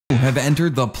Have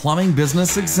entered the Plumbing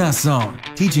Business Success Zone,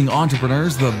 teaching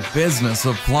entrepreneurs the business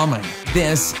of plumbing.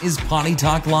 This is Potty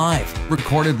Talk Live,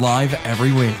 recorded live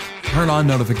every week. Turn on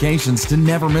notifications to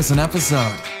never miss an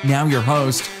episode. Now your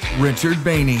host, Richard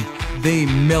Behney, the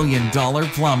Million Dollar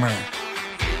Plumber.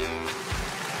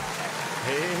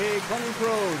 Hey, plumbing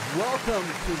pros, welcome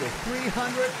to the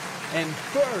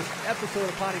 301st episode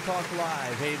of Potty Talk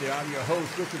Live. Hey there, I'm your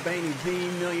host, Richard Behney, the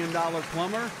Million Dollar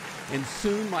Plumber. And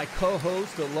soon my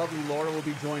co-host, the lovely Laura, will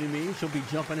be joining me. She'll be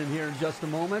jumping in here in just a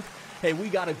moment. Hey, we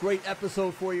got a great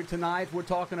episode for you tonight. We're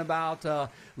talking about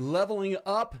leveling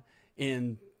up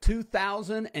in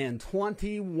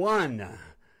 2021.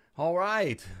 All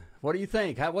right. What do you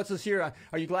think? What's this year?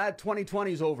 Are you glad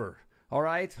 2020 is over? All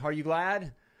right. Are you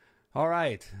glad? All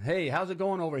right. Hey, how's it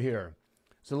going over here?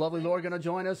 Is the lovely Laura going to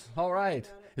join us? All right.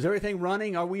 Is everything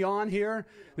running? Are we on here?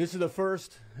 This is the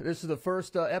first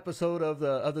episode of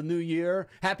the new year.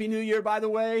 Happy New Year, by the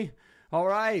way. All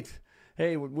right.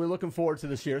 Hey, we're looking forward to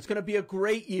this year. It's going to be a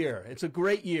great year. It's a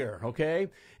great year, okay?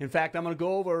 In fact, I'm going to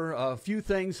go over a few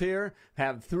things here.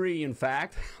 Have three, in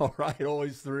fact. All right,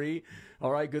 always three.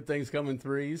 All right, good things come in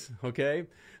threes, okay?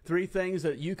 3 things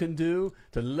that you can do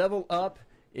to level up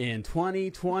in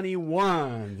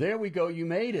 2021. There we go. You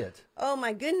made it. Oh,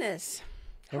 my goodness.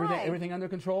 Everything under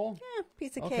control? Yeah,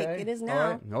 piece of cake. Okay. It is now. All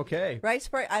right. Okay. Right,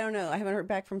 Spark? I don't know. I haven't heard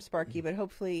back from Sparky, but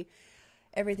hopefully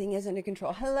everything is under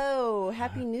control. Hello.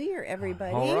 Happy New Year,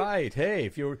 everybody. All right. Hey,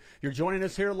 if you're joining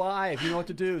us here live, you know what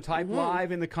to do. Type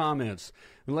live in the comments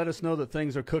and let us know that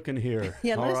things are cooking here.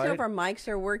 Yeah, All let us right? know if our mics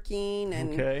are working.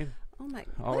 And okay. Oh, my.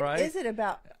 All what right. is it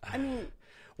about? I mean,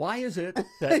 why is it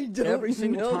that every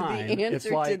single time it's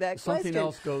like that something question.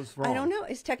 else goes wrong? I don't know.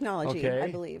 It's technology, Okay. I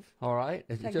believe. All right.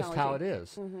 It's just how it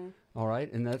is. All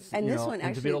right, and that's And you this know, one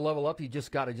and to be actually- able to level up, you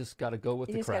just gotta go with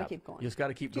You the just crap. gotta keep going. You just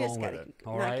gotta keep Just going with gotta it.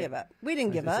 All not right, give up. We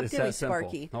didn't give up, It's did we, that simple.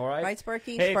 Sparky? All right, Right,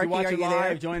 Sparky? Hey, Sparky, if you're are watching you live,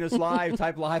 there? join us live.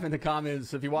 Type live in the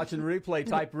comments. If you're watching replay,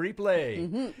 type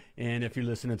replay. And if you're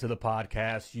listening to the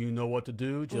podcast, you know what to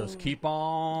do. Just keep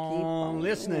on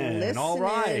listening. All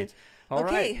right. All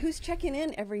okay, right. who's checking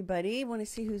in, everybody? Want to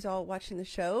see who's all watching the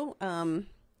show. And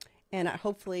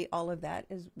hopefully all of that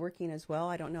is working as well.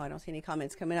 I don't know. I don't see any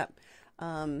comments coming up.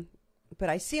 But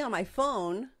I see on my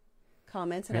phone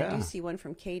comments, and I do see one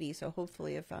from Katie. So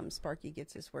hopefully if Sparky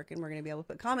gets this working, we're going to be able to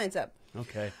put comments up.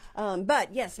 Okay.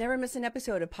 But yes, never miss an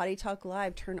episode of Potty Talk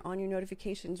Live. Turn on your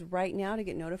notifications right now to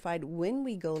get notified when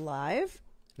we go live.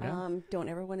 Yeah. Don't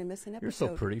ever want to miss an episode. You're so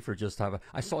pretty for just having.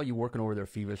 I saw you working over there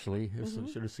feverishly.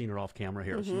 Should have seen her off camera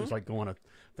here. She was like going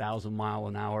 1,000 miles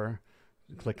an hour,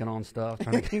 clicking on stuff.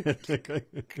 Trying to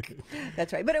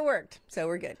That's right, but it worked, so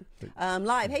we're good.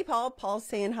 Live, hey Paul. Paul's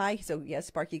saying hi. So yes,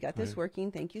 Sparky got this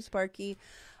working. Thank you, Sparky.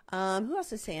 Who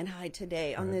else is saying hi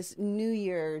today on this New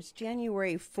Year's,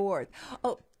 January 4th?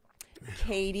 Oh,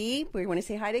 Katie. We want to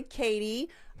say hi to Katie.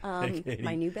 Hey, Katie.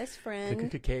 My new best friend.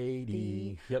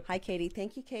 Katie. Yep. Hi, Katie.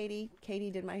 Thank you, Katie.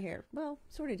 Katie did my hair. Well,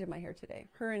 sort of did my hair today.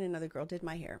 Her and another girl did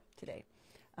my hair today.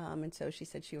 And so she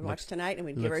said she would watch tonight and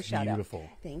we'd give her a shout beautiful. out.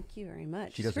 Thank you very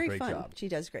much. She does very a great fun. job. She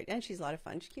does great. And she's a lot of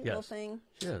fun. She's a cute little thing.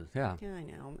 She is, yeah. Yeah, I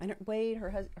know. And Wade,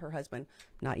 her husband,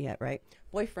 not yet, right?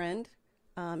 Boyfriend,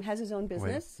 has his own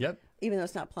business. Yep. Even though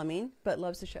it's not plumbing, but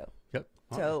loves the show. Yep.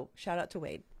 So shout out to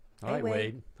Wade. All right,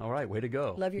 Wade. All right, way to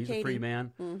go. Love your He's Katie. a free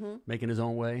man, making his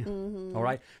own way. All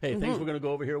right. Hey, things we're going to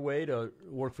go over here, Wade,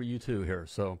 work for you too here.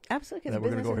 So Absolutely. we're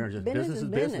going to go over here and just business is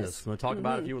business. We're going to talk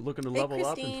about if you're looking to level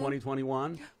up in Christine.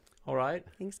 2021. All right.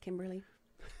 Thanks, Kimberly.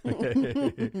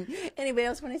 Anybody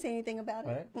else want to say anything about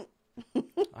it? Right.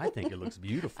 I think it looks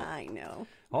beautiful. I know.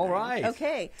 All right.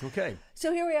 Okay.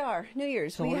 So here we are, New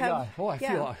Year's. So we what do have. we got? Oh, I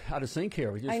feel out of sync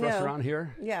here. We just rushed around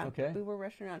here. Yeah. Okay. We were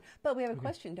rushing around, but we have a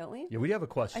question, don't we? Yeah, we have a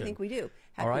question. I think we do.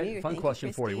 All Happy right. New Year. Fun Thank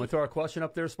question for you. Christy. Want to throw our question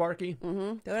up there, Sparky?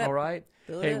 Throw it up. All right.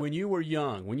 Throw it Hey, up. when you were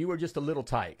young, when you were just a little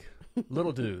tyke,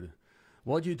 little dude,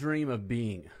 what'd you dream of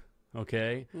being?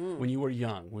 Okay, when you were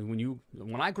young,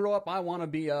 when I grow up, I want to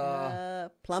be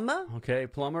a plumber. Okay,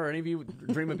 plumber. Any of you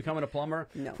dream of becoming a plumber?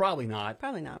 No, probably not.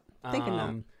 Probably not. Thinking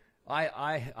not.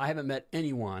 I haven't met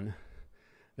anyone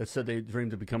that said they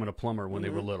dreamed of becoming a plumber when they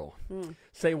were little.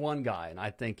 Say one guy, and I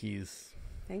think he's.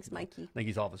 Thanks, Mikey. I think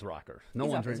he's off his rocker. He's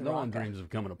off his No one rocker. dreams of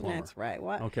becoming a plumber. That's right.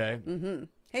 What? Okay.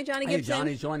 Hey, Johnny Hey, Gibson.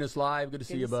 Johnny's joined us live. Good to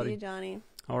see you, buddy. See you, Johnny.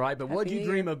 All right, but what did you New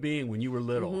dream Year. of being when you were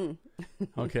little?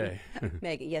 Okay.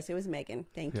 Megan. Yes, it was Megan.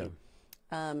 Thank you.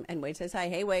 Yeah. And Wade says hi.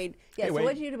 Hey, Wade. Yeah. Hey, so Wade.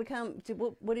 what did you become?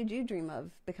 What did you dream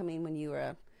of becoming when you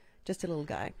were just a little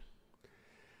guy?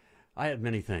 I had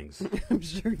many things. I'm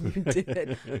sure you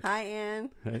did. Hi, Ann.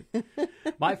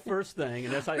 My first thing,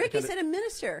 and that's Ricky said a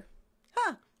minister.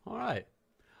 Huh. All right.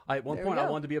 At one There point, we I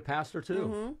go. wanted to be a pastor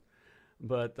too.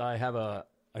 but I have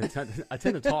I tend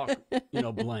to talk,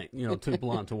 blank, too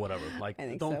blunt or whatever. Like,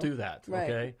 don't do that, right.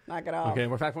 okay? Knock it off. Okay,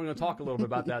 in fact, we're going to talk a little bit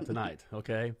about that tonight,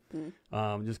 okay?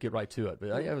 Just get right to it.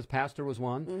 But I was pastor was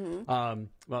one.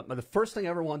 Well, the first thing I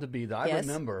ever wanted to be that I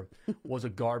remember was a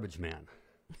garbage man.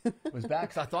 It was back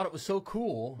because I thought it was so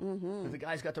cool that the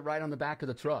guys got to ride on the back of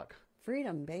the truck.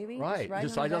 Freedom, baby. Right.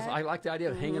 I like the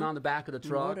idea of hanging on the back of the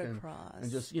truck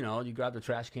and just, you grab the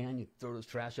trash can, you throw this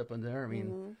trash up in there. I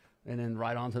mean, and then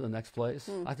right on to the next place.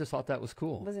 I just thought that was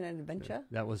cool. Wasn't it an adventure?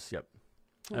 That was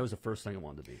the first thing I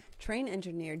wanted to be. Train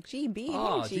engineer, GB.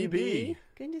 Oh, hey, GB.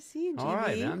 Good to see you, GB. All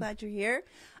right, man. Glad you're here.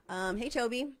 Hey,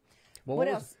 Toby. Well, what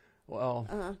else?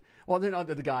 Then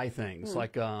the guy things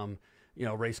like,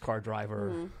 race car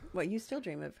driver. What you still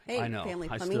dream of? Hey, I know. family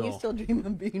plumbing. You still dream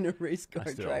of being a race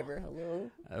car driver. Hello.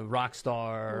 A rock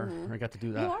star. I got to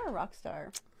do that. You are a rock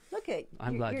star. Look at.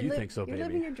 I'm glad you think so, baby. You're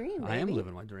living your dream, baby. I am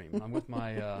living my dream. I'm with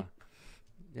my.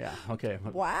 Yeah. Okay.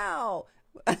 Wow.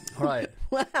 All right.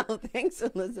 Wow. Thanks,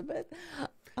 Elizabeth.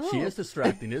 She is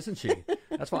distracting, isn't she?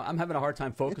 That's why I'm having a hard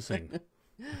time focusing.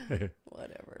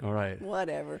 Whatever. All right.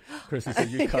 Whatever. Christy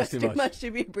said you cuss too much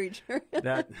to be a preacher.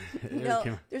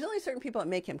 There's only certain people that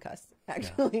make him cuss,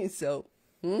 actually. Yeah. So,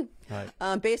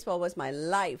 right. Baseball was my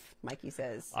life, Mikey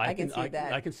says. I can see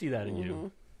that. I can see that in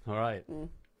you. All right.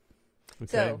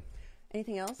 Okay. So,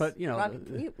 anything else? But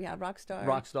rock star.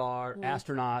 Rock star,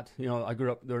 astronaut. I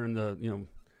grew up during the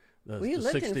the you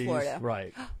lived 60s. In Florida,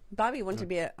 right? Bobby wanted to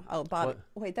be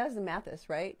wait, that was the Mathis,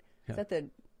 right? Yeah. Is that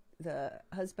the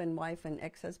husband, wife, and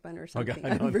ex-husband or something?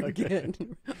 Okay, I forget.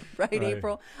 Right,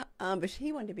 April. But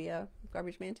he wanted to be a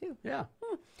garbage man too. Yeah,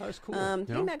 that was cool.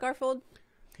 Hey, Matt Garfield.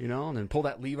 And then pull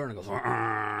that lever and it goes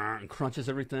and crunches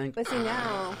everything. But see,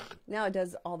 now it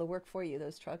does all the work for you.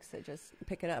 Those trucks that just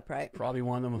pick it up, right? Probably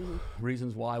one of the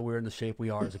reasons why we're in the shape we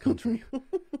are as a country.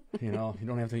 You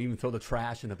don't have to even throw the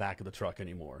trash in the back of the truck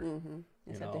anymore.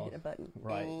 Just have to hit a button.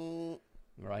 Right.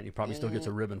 Right. He probably still gets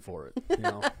a ribbon for it.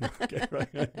 Okay, right.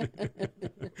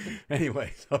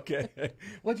 Anyways, okay.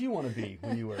 What do you want to be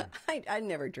when you were? I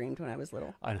never dreamed when I was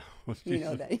little. I know. You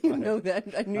know that. You know that.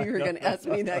 I knew you were going to ask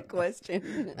me that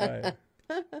question. Right.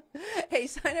 Hey,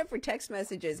 sign up for text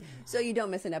messages so you don't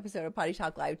miss an episode of Potty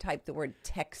Talk Live. Type the word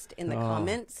text in the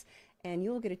comments, and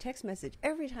you will get a text message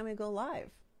every time I go live.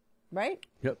 Right?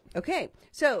 Yep. Okay.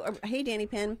 So, hey, Danny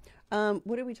Penn,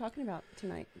 what are we talking about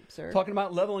tonight, sir? Talking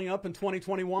about leveling up in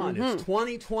 2021. It's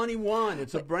 2021.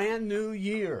 It's a brand new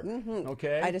year.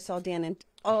 Okay. I just saw Dan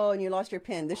and you lost your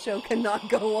pen. The show cannot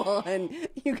go on.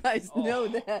 You guys know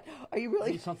that. Are you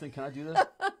really? Something? Can I do this?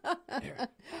 Here.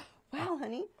 Wow,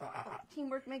 honey.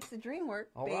 Teamwork makes the dream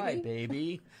work. All baby. right,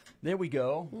 baby. There we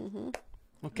go.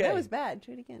 Okay. That was bad.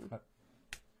 Do it again.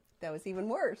 That was even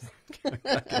worse.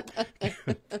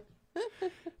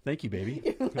 Thank you,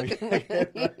 baby.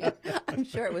 I'm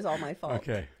sure it was all my fault.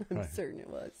 Okay. I'm certain it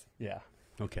was. Yeah.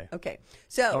 Okay. Okay.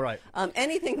 So, all right.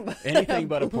 Anything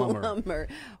but a plumber.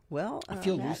 Well, I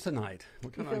feel loose tonight. You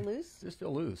feel loose? Just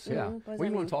feel loose. Yeah. What do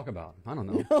you want to talk about? I don't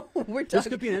know. No, this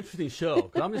could be an interesting show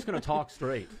because I'm just going to talk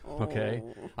straight. Okay.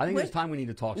 I think there's time we need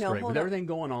to talk straight with everything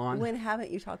going on. When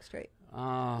haven't you talked straight?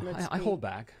 I hold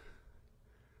back.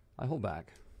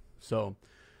 So,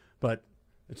 but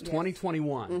it's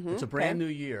 2021. It's a brand new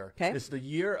year. Okay. It's the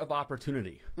year of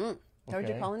opportunity. Is that what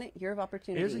you're calling it? Year of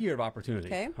opportunity. It is a year of opportunity.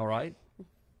 Okay. All right.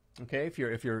 Okay. If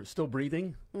you're still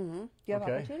breathing, you have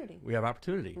opportunity. We have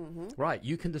opportunity. Right.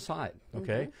 You can decide.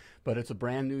 Okay. But it's a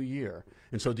brand new year,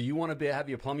 and so do you want to have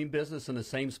your plumbing business in the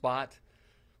same spot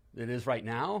it is right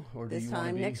now, or do you want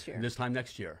to be this time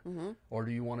next year, or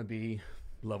do you want to be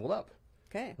leveled up?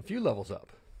 Okay. A few levels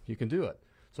up. You can do it.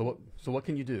 So what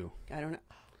can you do? I don't know.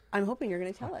 I'm hoping you're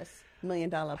going to tell us. Million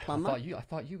Dollar Plumber. I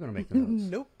thought you were going to make the notes.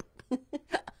 Nope.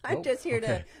 I'm just here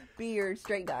to be your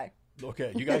straight guy.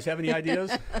 Okay. You guys have any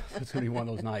ideas? It's going to be one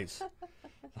of those nights.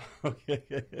 Okay.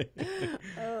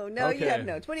 Oh, no, you have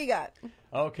notes. What do you got?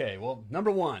 Okay. Well,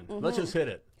 number one, let's just hit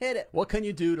it. Hit it. What can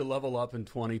you do to level up in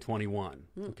 2021?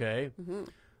 Okay.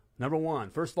 Number one,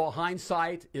 first of all,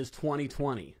 hindsight is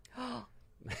 2020.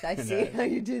 I see how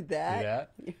you did that. Yeah.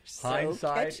 You're so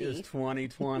hindsight catchy. is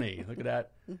 2020. Look at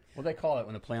that. What do they call it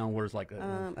when they play on words like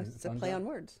that? It's a play on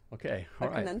words. Okay. All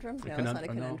right. Conundrum? No, it's not a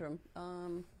conundrum.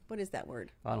 What is that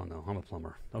word? I don't know. I'm a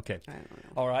plumber. Okay. I don't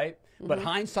know. All right. But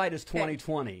hindsight is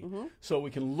 2020. So we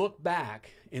can look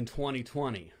back in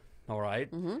 2020. All right.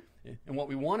 And what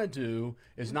we want to do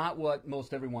is not what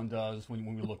most everyone does when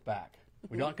we look back.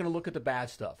 We're not going to look at the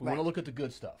bad stuff. We want to look at the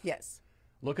good stuff. Yes.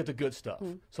 Look at the good stuff.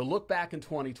 So look back in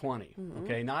 2020,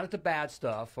 okay? Not at the bad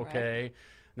stuff, okay?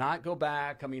 Not go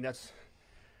back. I mean,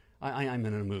 I'm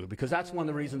in a mood, because that's one of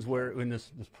the reasons we're in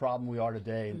this problem we are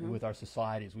today with our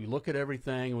societies. We look at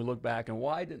everything and we look back, and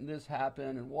why didn't this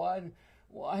happen, and why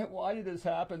did this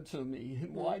happen to me,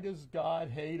 and why does God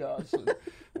hate us, and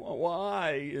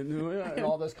why, and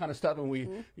all this kind of stuff, and we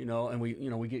we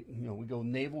go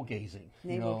navel gazing,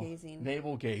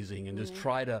 and just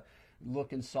try to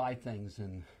look inside things,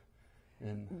 and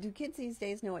do kids these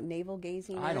days know what navel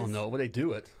gazing is? I don't know, but they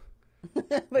do it.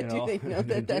 But do they know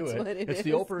that that's what it is? It's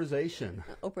the operization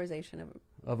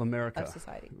of America, of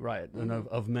society, right, and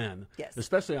of men. Yes.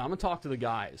 Especially, I'm going to talk to the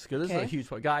guys, because this is a huge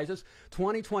point. Guys,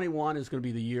 2021 is going to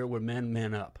be the year where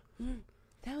men up.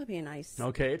 That would be a nice.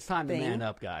 Okay, it's time to man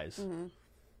up, guys.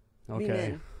 Okay, be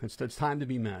men. It's time to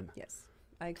be men. Yes,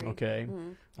 I agree. Okay,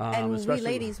 and we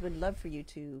ladies would love for you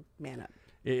to man up.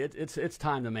 It's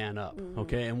time to man up.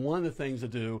 Okay, and one of the things to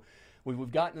do.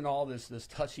 We've gotten in all this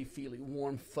touchy-feely,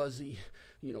 warm, fuzzy,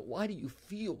 why do you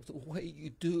feel the way you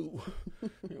do?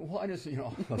 Why does,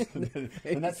 doesn't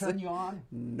that turn you on?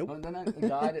 Nope. The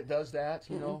guy that does that,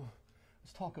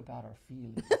 let's talk about our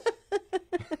feelings.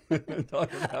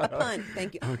 Pun,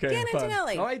 thank you. Okay, Dan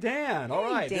Antonelli. All right, Dan. All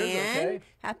right. Dan. Okay.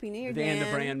 Happy New Year, Dan. Dan,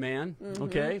 the brand man.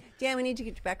 Okay. Dan, we need to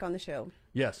get you back on the show.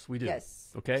 Yes, we do. Yes.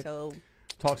 Okay. So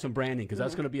talk some branding, because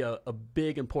that's going to be a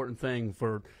big, important thing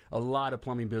for a lot of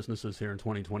plumbing businesses here in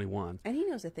 2021. And he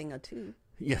knows a thing or two.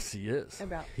 Yes, he is.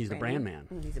 He's the brand man.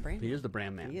 He's a brand man. He is the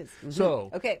brand man. He is. So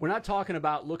okay. We're not talking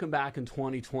about looking back in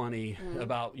 2020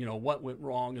 about what went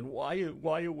wrong and why it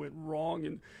went wrong,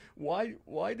 and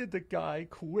why did the guy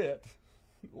quit?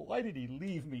 Why did he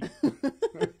leave me?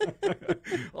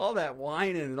 All that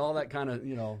whining and all that kind of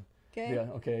Okay.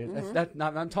 Yeah. Okay.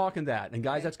 I'm talking that, and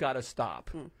guys, that's got to stop.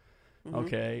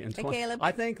 Okay, and Caleb.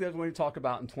 I think that when we talk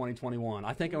about in 2021,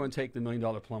 I think I'm going to take the $1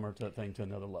 Million Plumber thing to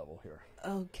another level here.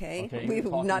 Okay, we've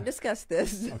not discussed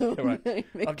this. So okay,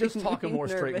 right. I'm just talking more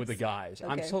straight with the guys.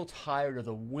 Okay. I'm so tired of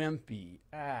the wimpy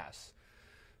ass,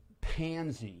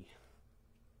 pansy,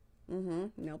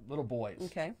 little boys.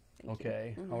 Okay.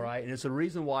 Okay. All right, and it's the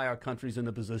reason why our country's in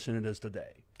the position it is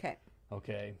today. Okay.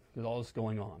 Okay, with all this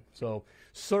going on. So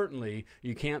certainly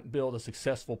you can't build a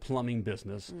successful plumbing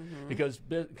business because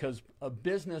a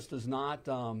business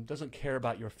doesn't care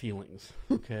about your feelings.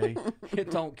 Okay,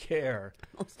 it don't care.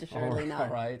 Most assuredly not.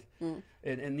 All right,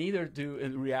 and neither do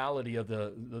in reality of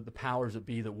the powers that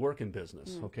be that work in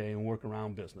business. Okay, and work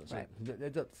around business. Right.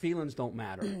 The feelings don't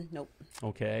matter. Nope.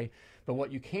 Okay, but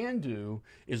what you can do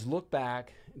is go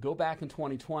back in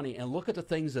 2020 and look at the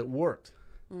things that worked.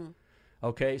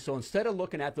 Okay, so instead of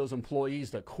looking at those employees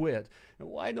that quit,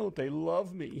 why don't they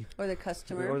love me? Or the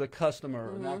customer.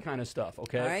 And that kind of stuff.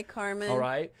 Okay. All right, Carmen. All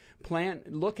right.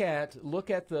 Look at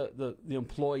the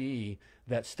employee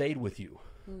that stayed with you,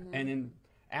 and then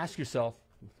ask yourself,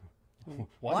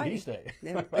 why did he stay?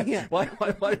 Yeah. What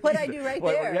I do right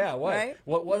there. Yeah. Right?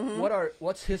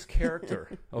 What's his character?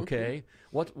 Okay.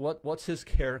 What's his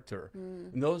character?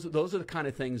 And those are the kind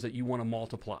of things that you want to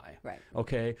multiply. Right.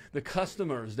 Okay. The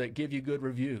customers that give you good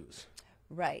reviews.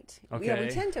 Right. Okay. Yeah, we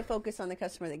tend to focus on the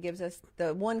customer that gives us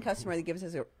the one customer that gives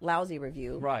us a lousy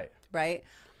review. Right. Right.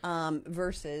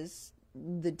 Versus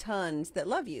the tons that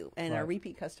love you and are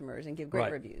repeat customers and give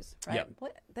great reviews. Right.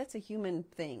 Yep. That's a human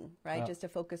thing, right? Just to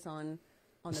focus on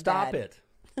the Stop bad. it.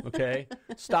 Okay.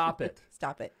 Stop it.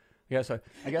 Stop it. Yes, I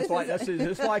guess this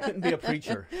is why I couldn't be a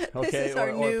preacher, okay,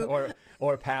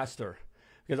 or a pastor,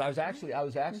 because I was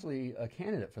actually a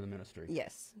candidate for the ministry.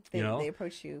 Yes, they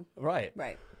approached you. Right.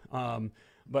 Right.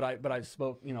 But I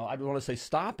spoke. I want to say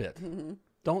stop it.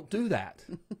 Don't do that.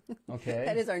 Okay.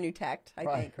 That is our new tact, I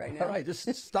think, right now. All right,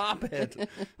 just stop it.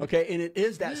 Okay, and it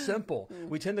is that simple.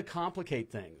 We tend to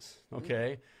complicate things.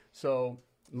 Okay, so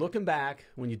looking back,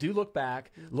 when you do look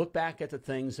back at the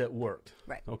things that worked.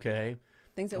 Right. Okay.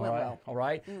 Things that went well. All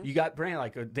right. You got brand,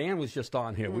 like Dan was just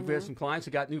on here. We've had some clients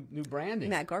that got new branding.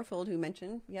 Matt Garfield, who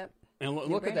mentioned, yep. And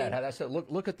look at that. How that said,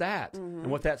 look at that, and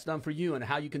what that's done for you, and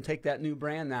how you can take that new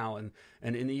brand now and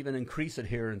even increase it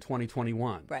here in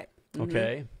 2021. Right.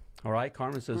 Okay. All right.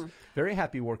 Carmen says, very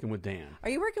happy working with Dan. Are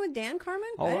you working with Dan, Carmen?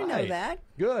 All I didn't know right. that.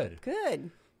 Good.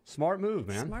 Good. Smart move,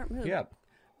 man. Smart move. Yep.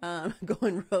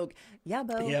 Going rogue. Yeah,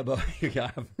 Bo. Yeah, but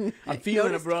I'm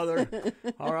feeling it, brother.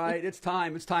 All right, it's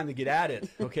time. It's time to get at it.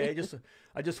 Okay,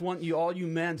 I just want all you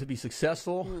men to be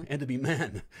successful and to be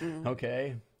men.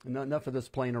 Okay, enough of this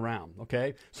playing around.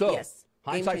 Okay, so yes.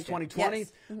 Hindsight's 2020.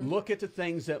 Yes. Look at the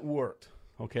things that worked.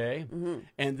 Okay,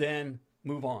 and then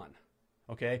move on.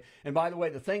 Okay, and by the way,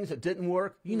 the things that didn't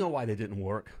work, you know why they didn't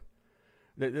work.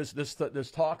 This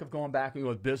talk of going back and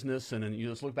with business, and then you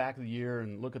just look back at the year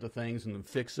and look at the things and then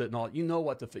fix it and all. You know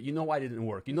why it didn't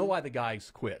work. You know why the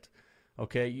guys quit.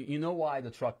 Okay, you know why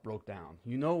the truck broke down.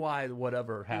 You know why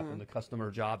whatever happened, the customer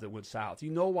job that went south.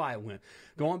 You know why it went.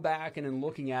 Going back and then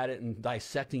looking at it and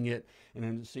dissecting it and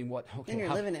then seeing what, okay, and you're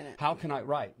living in it. How can I,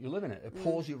 right, you're living it. It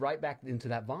pulls you right back into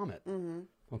that vomit.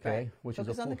 Okay, Right. which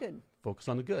Focus is on the good. Focus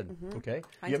on the good. Okay, you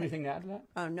Hindsight. have anything to add to that?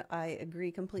 Oh, no, I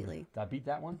agree completely. Did I beat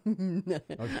that one?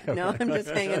 No, I'm just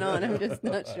hanging on. I'm just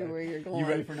not sure where you're going. You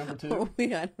ready for number 2?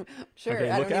 Sure. Okay,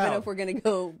 I look don't even know out. if we're going to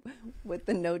go with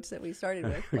the notes that we started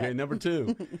with. Okay, but- number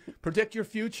 2. Predict your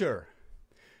future.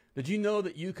 Did you know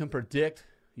that you can predict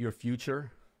your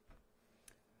future?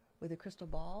 With a crystal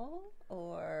ball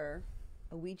or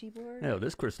a Ouija board? No,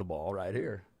 this crystal ball right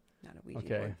here. Not a Ouija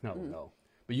Okay, board. no.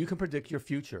 But you can predict your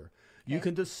future. You Okay.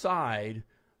 can decide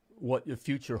what your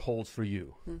future holds for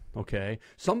you. Okay?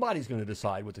 Somebody's going to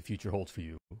decide what the future holds for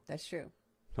you. That's true.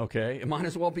 Okay? It might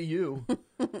as well be you.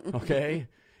 Okay?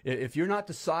 If you're not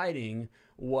deciding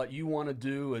what you want to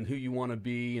do and who you want to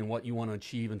be and what you want to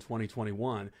achieve in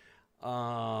 2021,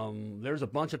 there's a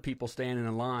bunch of people standing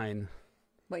in line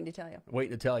Waiting to tell you.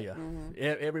 waiting to tell you.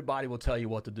 Everybody will tell you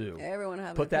what to do. Everyone will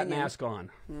have Put an that opinion. mask on.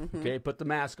 Okay? Put the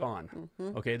mask on.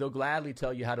 Okay? They'll gladly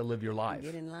tell you how to live your life.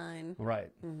 Get in line. Right.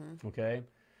 Okay?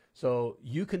 So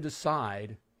you can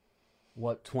decide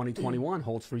what 2021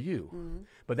 holds for you.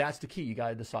 But that's the key. You got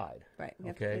to decide. Right. You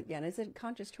have Okay? to, yeah, and it's a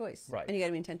conscious choice. Right. And you got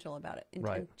to be intentional about it.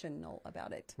 Right. Intentional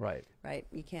about it. Right. Right.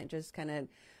 You can't just kind of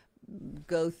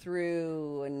go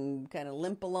through and kind of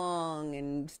limp along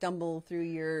and stumble through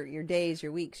your days,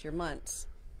 your weeks, your months.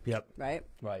 Yep. Right.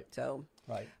 Right. So,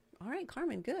 Right. all right,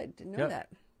 Carmen, good. Didn't know Yep. that.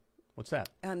 What's that?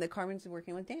 That Carmen's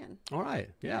working with Dan. All right.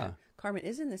 Yeah. Carmen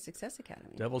is in the Success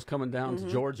Academy. Devil's coming down to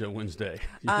Georgia Wednesday.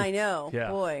 I know. Yeah.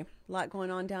 Boy, a lot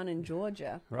going on down in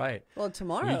Georgia. Right. Well,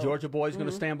 tomorrow. You Georgia boys going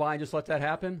to stand by and just let that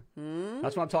happen?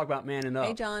 That's what I'm talking about, manning up.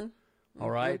 Hey, John. All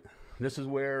right. This is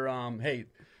where, hey,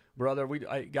 brother,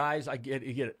 guys, I get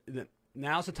it.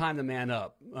 Now's the time to man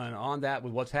up. And on that,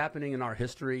 with what's happening in our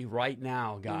history right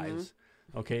now, guys,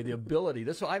 okay, the ability.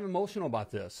 I'm emotional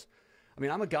about this. I mean,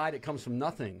 I'm a guy that comes from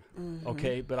nothing,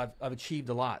 okay, but I've achieved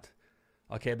a lot.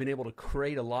 Okay, I've been able to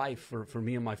create a life for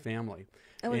me and my family.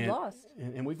 And we've lost.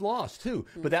 And we've lost, too.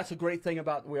 But that's a great thing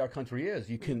about the way our country is.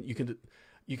 You can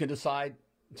decide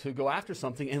to go after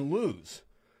something and lose.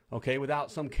 Okay, without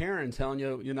some Karen telling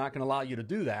you you're not going to allow you to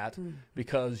do that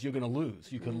because you're going to lose.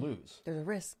 You could lose. There's a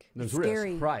risk. There's It's risk,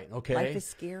 scary. right? Okay, Life is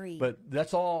scary. But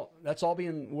that's all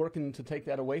being working to take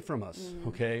that away from us.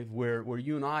 Okay, where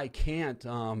you and I can't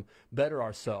better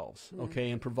ourselves.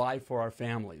 Okay, and provide for our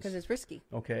families. Because it's risky.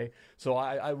 Okay, so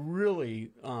I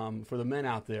really for the men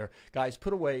out there, guys,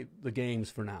 put away the games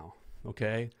for now.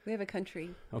 Okay. We have a country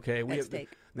Okay, at stake.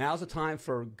 Now's the time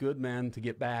for good men to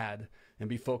get bad and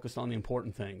be focused on the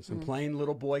important things. And playing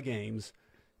little boy games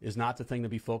is not the thing to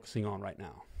be focusing on right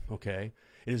now. Okay,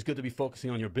 it is good to be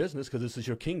focusing on your business because this is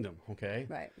your kingdom. Okay,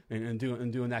 Right. and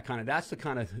doing that kind of that's the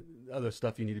kind of other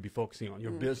stuff you need to be focusing on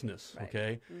your business. Right.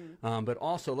 Okay, but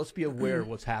also let's be aware of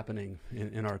what's happening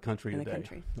in our country In the today.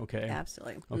 country. Okay,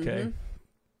 Absolutely. okay.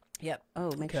 Yep.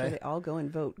 Oh, make sure Okay. they all go and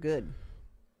vote. Good.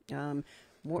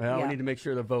 Well, yeah. we need to make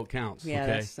sure the vote counts. Yeah,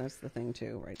 okay, that's the thing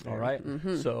too, right there. all right.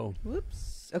 So.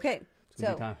 Whoops. Okay. it's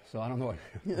gonna be So time. So I don't know.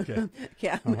 Okay.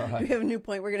 yeah, right. we have a new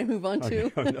point we're going to move on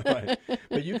to. Right.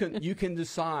 But you can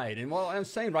decide. And well, I'm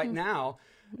saying right now,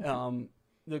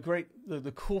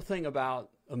 the cool thing about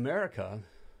America,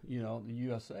 the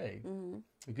USA,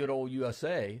 the good old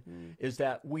USA, is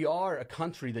that we are a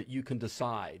country that you can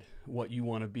decide what you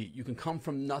want to be. You can come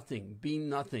from nothing, be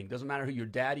nothing. Doesn't matter who your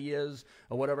daddy is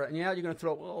or whatever. And yeah, you're going to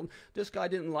throw, well, this guy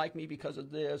didn't like me because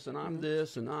of this, and I'm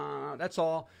this, and that's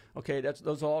all. Okay,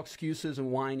 those are all excuses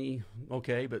and whiny.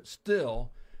 Okay, but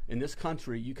still, in this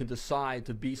country, you can decide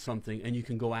to be something, and you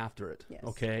can go after it. Yes.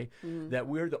 Okay, that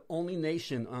we're the only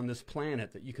nation on this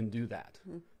planet that you can do that.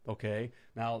 Okay,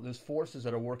 now there's forces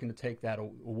that are working to take that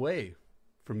away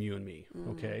from you and me.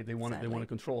 Okay, they want to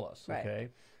control us. Right. Okay,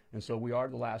 and so we are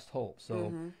the last hope.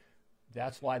 So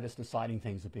that's why this deciding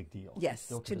thing is a big deal. Yes,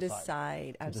 Still to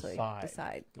decide. Absolutely.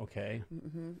 decide. Okay,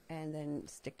 And then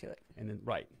stick to it. and then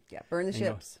right, Yeah, burn the And go-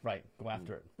 ships. right, go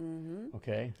after it.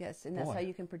 Okay. Yes, and that's Boy. how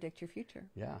you can predict your future,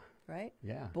 Yeah, right?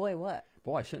 yeah. Boy, what?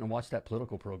 Boy, I shouldn't have watched that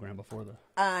political program before the.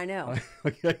 I know.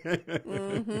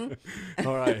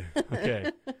 All right.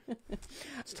 Okay.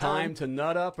 It's time to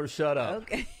nut up or shut up.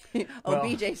 Okay. Well,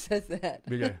 BJ says that.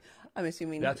 BJ. I'm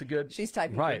assuming That's a good- She's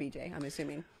typing right. for BJ. I'm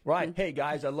assuming. Right. Hey,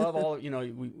 guys, I love all,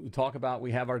 we talk about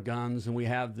we have our guns and we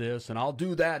have this, and I'll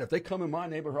do that. If they come in my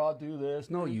neighborhood, I'll do this.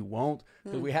 No, you won't.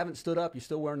 Because we haven't stood up. You're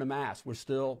still wearing the mask. We're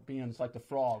still being, it's like the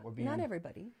frog. We're being. Not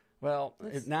everybody. Well,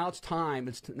 now it's time.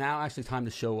 It's now actually time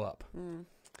to show up.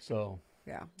 So.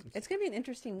 Yeah. It's going to be an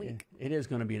interesting week. It is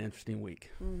going to be an interesting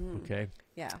week. Okay.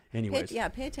 Yeah. Anyways.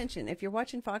 Pay attention. If you're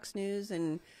watching Fox News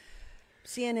and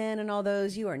CNN and all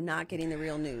those, you are not getting the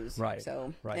real news. Right.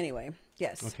 So right. anyway,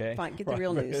 yes. Okay. Fine. Get the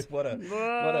real news. What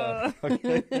a.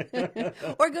 Okay.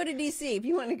 Or go to DC if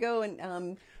you want to go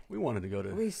and. We wanted to go to.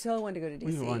 We so wanted to go to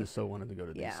DC. We wanted to go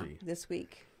to Yeah, DC. this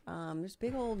week. There's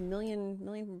big old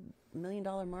million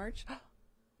dollar march.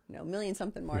 No, million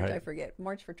something march. Right. I forget.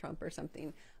 March for Trump or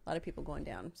something. A lot of people going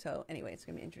down. So anyway, it's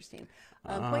going to be interesting.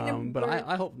 Point number. But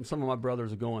I hope some of my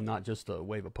brothers are going not just to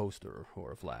wave a poster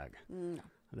or a flag. No.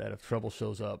 That if trouble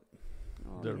shows up,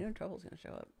 Oh, you know trouble's going to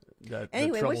show up. that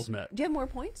Anyway, the trouble's met. do you have more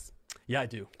points? Yeah, I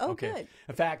do. Oh, okay. good.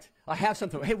 In fact, I have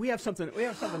something. Hey, we have something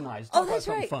nice. Talk Oh, about that's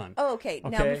something right. fun. Oh, okay.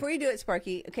 Now, Okay. before you do it,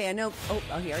 Sparky. Okay, I know. Oh,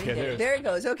 he already Okay, did it. there's- There it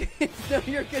goes. Okay, no,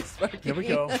 you're good, Sparky. Here we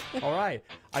go. All right.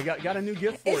 I got a new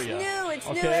gift for It's you. new. It's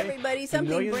new, Okay? everybody. The Something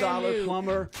Million brand Dollar new.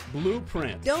 Plumber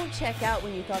Blueprint. Don't check out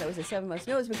when you thought it was a 7 Must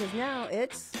Knows because now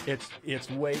it's It's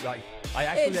way like I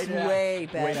actually It's laid it way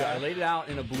out, better. I laid it out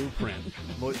in a blueprint.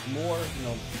 More,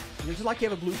 just like you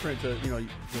have a blueprint to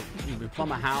you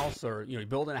plumb a house or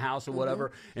building a house or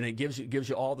whatever, and it gives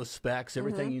you all the specs,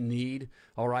 everything you need,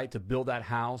 all right, to build that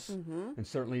house, and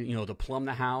certainly to plumb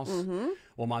the house.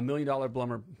 Well, my $1 Million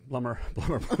Plumber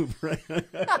Blueprint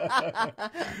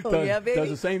yeah, baby. does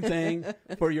the same thing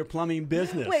for your plumbing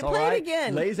business. Wait, all play it right?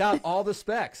 again. Lays out all the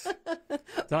specs.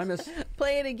 Did I miss?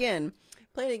 Play it again.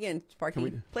 Play it again,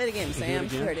 Sparky. Play it again, Sam.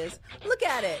 again? There it is. Look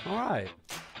at it. All right.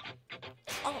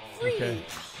 Oh, free. Okay.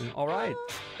 All right.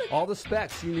 All the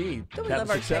specs you need Don't we to have love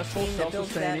a our tech successful, team that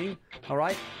builds that? self-sustaining, all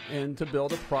right, and to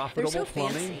build a profitable so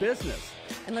plumbing fancy. business.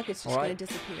 And look, it's just All going right. to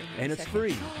disappear. in a And it's second.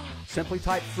 free. Simply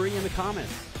type free in the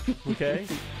comments. Okay?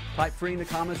 Type free in the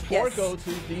comments or Yes. go to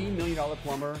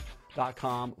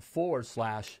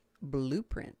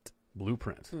themilliondollarplumber.com/blueprint.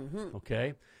 Blueprint.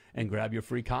 Okay? And grab your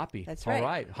free copy. That's All right.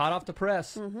 right. Hot off the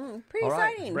press. Pretty All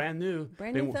right. exciting. Brand new.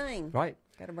 Brand new thing. Right.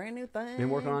 Got a brand new thing. Been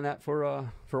working on that for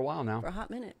a while now. for a hot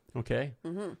minute. Okay.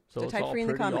 So So it's type all free in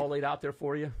the pretty, comment. all laid out there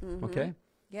for you. Okay.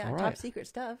 Yeah, All top right. secret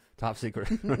stuff. Top secret.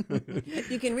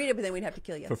 You can read it, but then we'd have to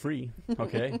kill you. For free.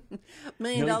 Okay.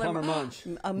 Million dollar Plumber Munch.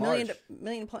 A March.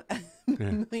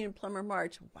 million plumber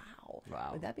march. Wow. Wow.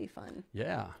 Would that be fun?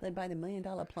 Yeah. Led by the $1 Million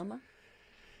Plumber.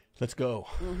 Let's go.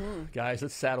 Guys,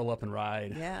 let's saddle up and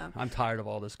ride. Yeah. I'm tired of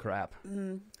all this crap.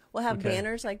 We'll have Okay.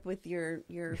 banners like with your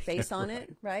face on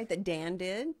it, right? That Dan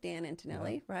did, Dan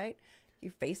Antonelli, right?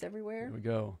 Your face everywhere. Here we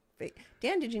go.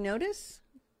 Dan, did you notice?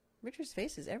 Richard's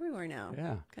face is everywhere now.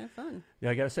 Yeah. Kind of fun. Yeah,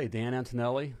 I got to say, Dan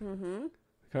Antonelli.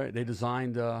 Okay, they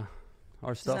designed our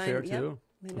stuff here, Yep, too.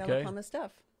 $1 Million Okay. Plumber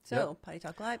stuff. So, Potty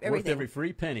Talk Live, Worth everything. every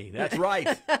free penny. That's right.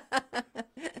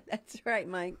 That's right,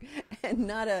 Mike. And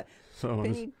not a So,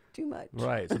 penny too much.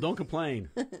 right. So don't complain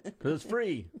because it's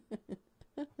free.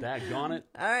 Daggone it.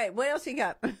 All right, what else you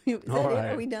got? Is that All it?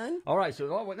 right. Are we done? All right. So,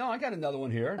 no, I got another one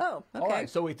here. Oh, All okay. right.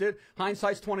 So we did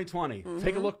hindsight's 2020.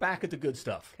 Take a look back at the good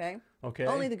stuff. Okay. Okay.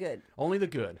 Only the good. Only the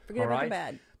good. Forget all about the right?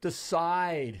 bad.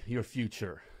 Decide your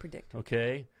future. Predict.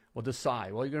 Okay. Well,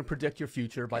 decide. Well, you're going to predict your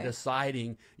future by Okay.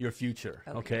 deciding your future.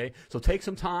 Okay. Okay. So take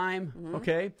some time.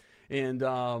 Okay. And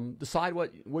decide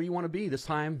where you want to be this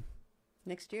time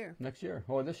Next year. next year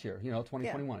or this year.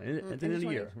 2021 at the end of the 20.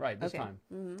 year. Right. This Okay.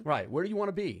 time. Right. Where do you want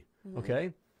to be?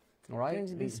 Okay. All right. Going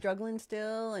to be struggling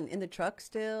still and in the truck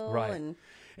still. Right. And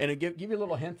And give you a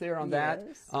little hint there on that.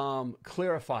 Yes.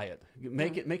 Clarify it.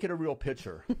 Make it a real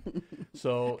picture.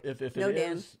 So if it No,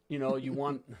 Dan. is, you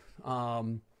want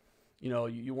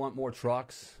you want more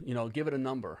trucks, give it a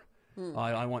number.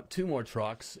 I want 2 more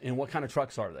trucks. And what kind of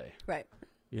trucks are they? right.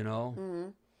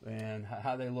 And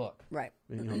how they look. Right.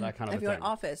 That kind of If a you're thing. an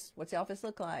office, what's the office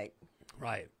look like?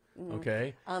 Right.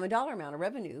 Okay. A dollar amount, a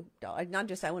revenue. Not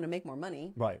just I want to make more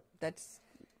money. Right. That's,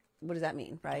 what does that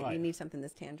mean, right? Right. You need something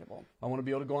that's tangible. I want to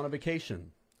be able to go on a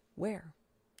vacation. Where?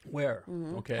 Where?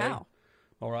 Okay. How?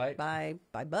 All right. By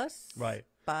bus? Right.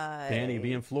 By Danny,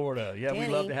 be in Florida. Yeah, we'd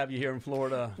love Danny. to have you here in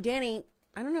Florida. Danny,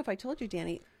 I don't know if I told you,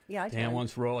 Danny. Yeah, I told Dan him.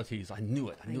 wants royalties. I knew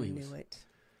it. I knew I he knew was. it.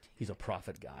 He's a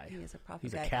profit guy. He is a profit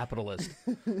He's guy. a capitalist.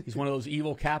 He's one of those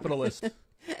evil capitalists.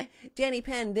 Danny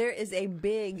Penn, there is a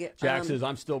big. Jack says,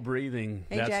 I'm still breathing.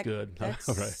 Hey, That's Jack, good. That's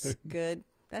All right. good.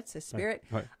 That's the spirit.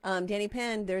 Right. Danny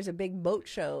Penn, there's a big boat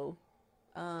show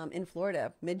in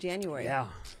Florida, mid-January. Yeah.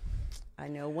 I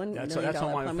know $1 That's million one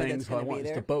of my plumber things that's going I to be want is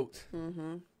there. the boat.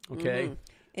 Okay.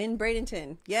 In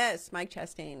Bradenton. Yes, Mike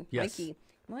Chastain. Yes. Mikey,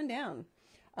 come on down.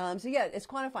 So, yeah, it's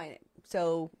quantifying it.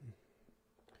 So,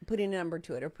 putting a number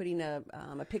to it or putting a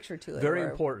picture to it. Very or-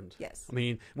 important. Yes. I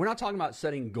mean, we're not talking about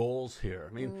setting goals here.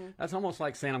 I mean, that's almost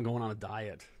like saying I'm going on a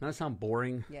diet. Doesn't that sound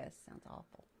boring? Yes, sounds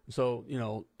awful. So,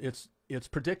 it's it's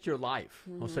predict your life.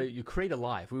 I'll say you create a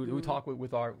life. We talk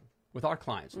with our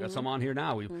clients. We got some on here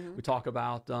now. We talk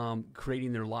about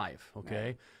creating their life. Okay,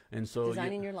 Right. and so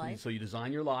Designing your life. So you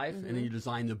design your life, and then you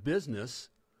design the business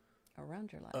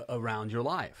Around your life. around your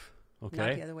life. Okay,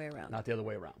 Not the other way around. Not the other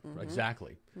way around.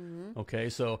 Exactly. Okay,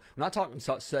 so we're not talking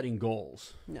about setting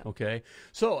goals. No. Okay,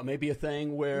 so it may be a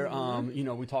thing where you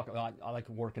know, we talk about, I like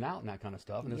working out and that kind of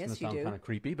stuff, and it's Yes, going to you sound do. kind of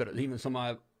creepy, but even some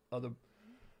of my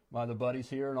other buddies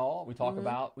here and all, we talk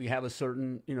about, we have a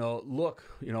certain, you know, look.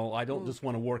 You know, I don't just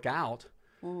want to work out.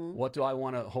 What do I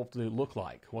want to hopefully look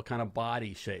like? What kind of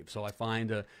body shape? So I find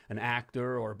an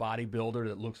actor or a bodybuilder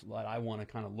that looks like I want to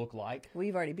kind of look like. Well,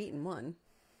 you've already beaten one.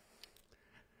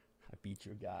 I beat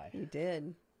your guy. You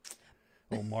did.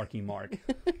 Oh, Marky Mark.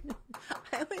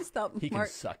 I always thought He Mark.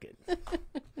 can suck it.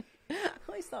 I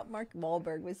always thought Mark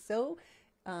Wahlberg was so.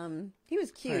 He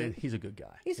was cute. He's a good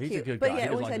guy. He's a cute, good but guy. yeah, He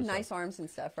doesn't always like had himself. nice arms and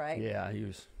stuff, right? Yeah, he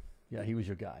was. Yeah, he was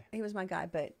your guy. He was my guy,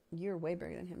 but you're way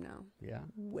bigger than him now. Yeah.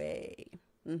 Way.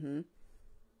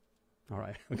 All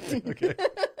right. Okay.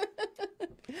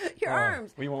 Your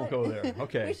arms. We won't go there.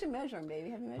 Okay. We should measure them, baby.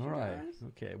 Have you measured All your right. arms?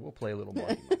 Okay. We'll play a little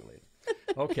Marky Mark later.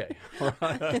 Okay. All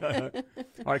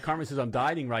right. Carmen says, I'm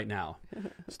dieting right now.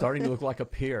 Starting to look like a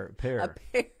pear. A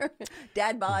pair.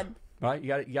 Dad bod. Right?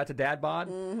 You got the dad bod?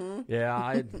 Yeah,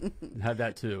 I had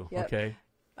that too. Yep. Okay.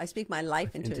 I speak my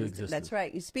life into existence. That's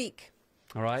right. You speak.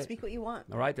 All right. Speak what you want.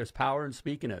 All right. There's power in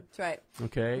speaking it. That's right.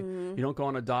 Okay. You don't go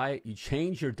on a diet. You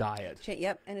change your diet.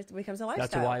 Yep, and it becomes a That's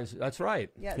lifestyle. a wise. That's right.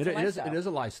 Yeah, it it's a is. lifestyle. It is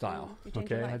a lifestyle. You change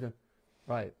Okay. your life.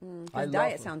 Right. The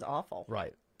diet sounds awful.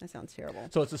 Right. That sounds terrible.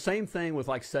 So it's the same thing with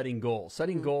like setting goals.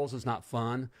 Setting goals is not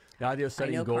fun. The idea of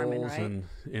setting know, goals Carmen,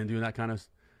 right? and doing that kind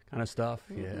of stuff.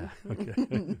 Yeah.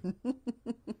 Okay.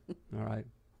 All right.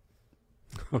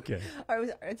 Okay.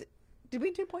 Did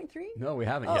we do 0.3? No, we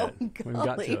haven't Oh, yet. We haven't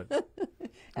got to it.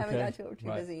 Haven't Okay. got to it. We're too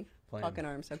Right. busy Playing. talking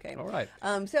arms. Okay. All right.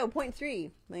 So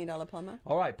 0.3 $1 Million Plumber.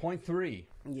 All right. Point 3.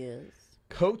 Yes.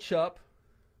 Coach up.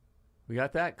 We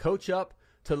got that? Coach up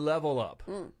to level up.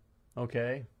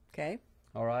 Okay. Okay.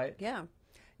 All right. Yeah.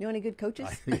 Know any good coaches?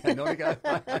 Yeah,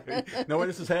 know where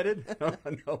this is headed?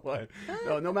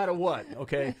 No matter what.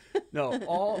 Okay. No,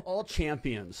 all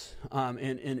champions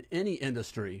in any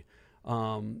industry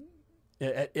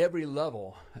at every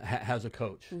level has a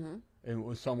coach. And it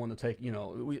was someone to take. You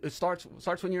know, it starts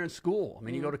when you're in school. I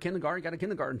mean, you go to kindergarten, you got a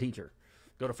kindergarten teacher.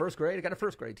 Go to first grade, I got a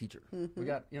first grade teacher. We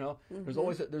got, you know, there's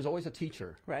always a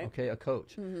teacher, Right. okay, a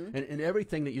coach, and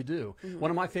everything that you do.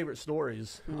 One of my favorite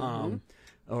stories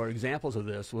or examples of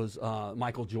this was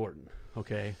Michael Jordan,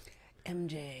 okay.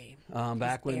 MJ.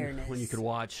 Back when airness. you could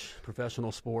watch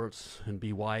professional sports and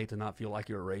be white and not feel like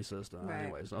you're a racist. Right.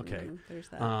 Anyways, okay. There's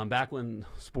that. Back when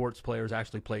sports players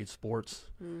actually played sports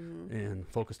and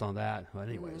focused on that. But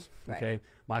anyways, Right. okay.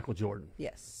 Michael Jordan.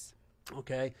 Yes.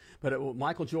 Okay, but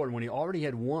Michael Jordan, when he already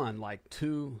had won like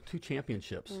two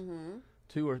championships,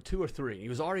 two or three, he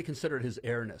was already considered his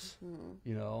airness.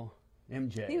 You know,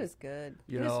 MJ. He was good.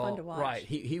 You He was know, fun to watch. right?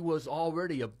 He was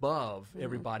already above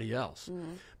everybody else,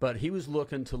 but he was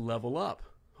looking to level up.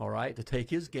 All right, to take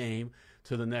his game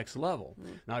to the next level.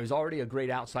 Now he's already a great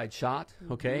outside shot,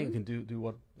 okay, and can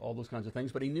do all those kinds of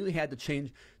things. But he knew he had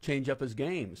to change up his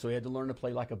game, so he had to learn to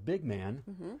play like a big man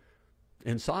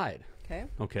inside. Okay.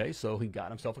 Okay, so he got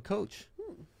himself a coach.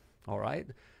 All right.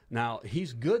 Now,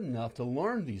 he's good enough to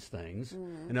learn these things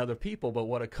in other people, but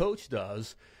what a coach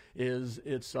does is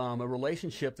it's a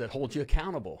relationship that holds you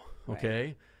accountable,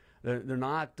 okay? Right. They're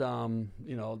not,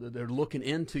 you know, they're looking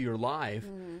into your life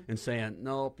and saying,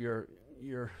 nope, you're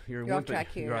wimping, off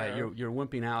track here. Right, you're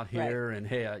wimping out here, Right. and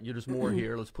hey, you're just more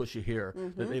here. Let's push you here.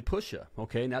 They push you,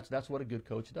 okay, and that's what a good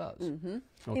coach does. Okay.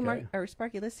 Hey, Mark, or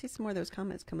Sparky, let's see some more of those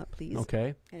comments come up, please.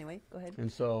 Okay. Anyway, go ahead.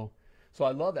 And so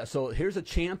I love that. So here's a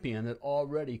champion that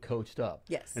already coached up.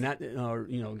 Yes. And that,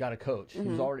 you know, got a coach. He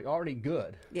was already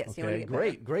good. Yes, he Okay.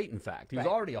 already get Great. In fact, he was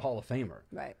Right. already a Hall of Famer.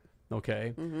 Right.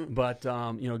 Okay. But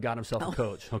you know, got himself a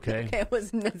coach. Okay. Okay, it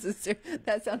wasn't necessary.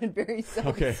 That sounded very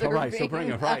self-serving. Okay, all right. So bring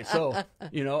it right. So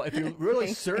you know, if you're really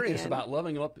Thanks, serious Dan. about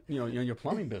leveling up, you know, in your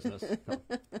plumbing business,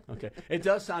 okay, it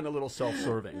does sound a little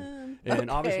self-serving, and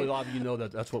obviously a lot of you know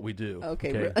that that's what we do.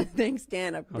 Okay. Thanks,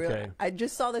 Dan. Okay. I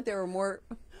just saw that there were more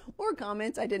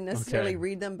comments. I didn't necessarily Okay.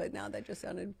 read them, but now that just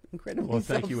sounded incredibly Well,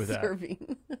 thank you with that.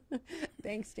 self-serving.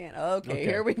 Thanks, Dan. Okay,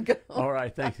 here we go. All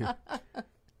right. Thank you.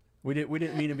 We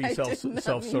didn't mean to be I did not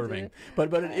self-serving, mean to.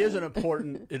 but it is an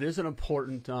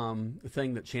important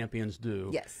thing that champions do.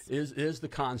 Yes. Is the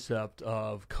concept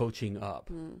of coaching up.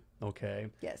 Okay.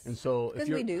 Yes. And so if Because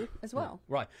you're, we do as well.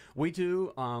 Right. We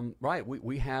do. Right.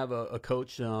 We have a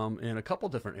coach in a couple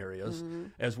different areas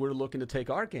as we're looking to take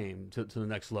our game to the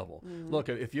next level. Look,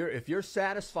 if you're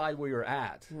satisfied where you're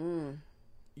at,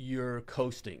 you're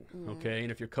coasting. Okay.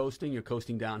 And if you're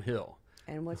coasting downhill.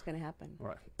 And what's going to happen?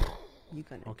 Right. You're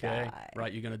going to Okay. die.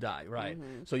 Right. You're going to die. Right.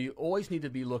 So you always need to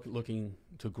be looking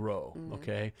to grow.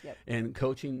 Okay. Yep. And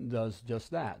coaching does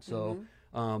just that. So,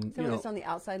 Someone that's on the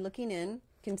outside looking in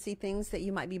can see things that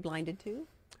you might be blinded to.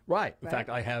 Right. In fact,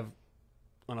 I have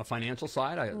on a financial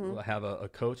side, I have a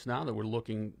coach now that we're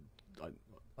looking.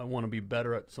 I want to be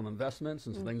better at some investments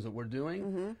and some things that we're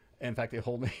doing. In fact, they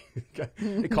hold me.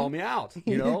 They call me out.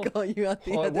 You know, call you out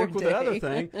the well, other it worked with the day. other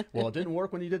thing. Well, it didn't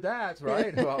work when you did that,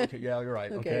 right? Well, okay, yeah, you're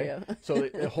right. Okay. yeah. So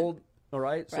it hold. All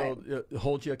right, so it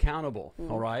holds you accountable.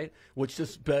 All right, which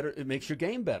just better. It makes your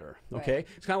game better. Okay,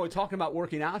 it's kind of what we're talking about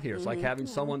working out here. It's like having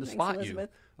someone to Thanks, spot Elizabeth.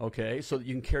 you. Okay, so that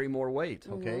you can carry more weight.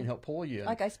 Okay, and help pull you.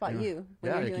 Like I spot you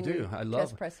when Yeah, you're you doing do. your I love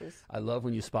chest presses. I love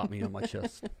when you spot me on my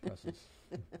chest presses.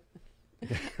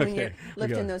 When you're Okay, we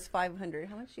lifting go. those 500.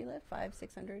 How much do you lift? 500,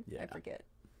 600? Yeah. I forget.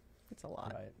 It's a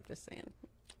lot. Right. Just saying.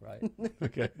 Right.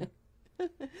 Okay.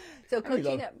 So we coaching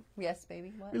love- up. Yes,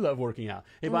 baby. What? We love working out.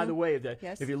 Hey, by the way,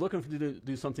 Yes. if you're looking to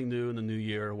do something new in the new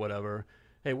year or whatever,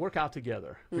 hey, work out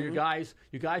together. For your guys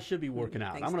should be working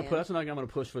out. Thanks, I'm going to Dan. put that's something I'm going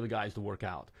to push for the guys to work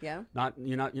out. Yeah.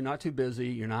 You're not too busy.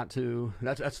 You're not too.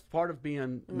 That's part of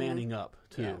being manning up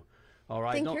too. Yeah. All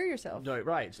right. Take Don't- care of yourself.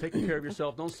 Right. It's taking care of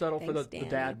yourself. Don't settle for the Thanks,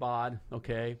 Dan. dad bod.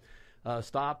 Okay.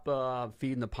 Stop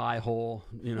feeding the pie hole.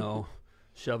 You know.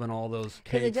 Shoving all those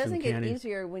Because cakes it doesn't and get candy.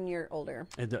 easier when you're older.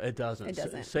 It doesn't. It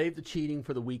doesn't. Save the cheating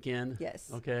for the weekend.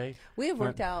 Yes. Okay. We have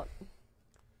worked out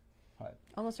Right.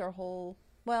 almost our whole,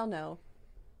 well, no,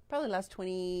 probably the last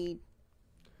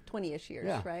 20-ish years,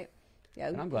 Yeah. right? Yeah.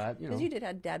 And I'm glad, you know. Because you did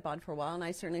have dad bod for a while, and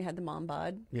I certainly had the mom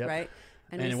bod, Yep. right?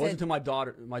 And we it said, wasn't until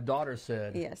my daughter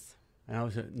said, yes, and I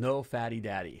was like, no fatty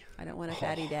daddy. I don't want a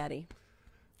fatty daddy.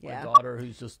 My Yeah. daughter,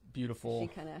 who's just beautiful. She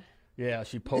kind of, Yeah,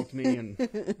 she poked me and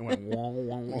it went wong,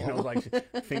 wong, wong. It was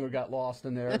like finger got lost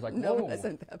in there. It was like, no, whoa. it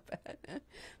wasn't that bad.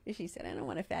 But she said, I don't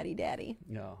want a fatty daddy.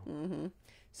 No.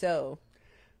 So,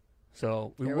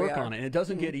 So we Here we work are. on it. And it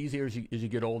doesn't get easier as you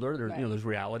get older. There's, Right. there's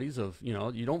realities of, you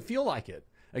don't feel like it.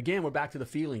 Again, we're back to the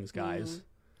feelings, guys.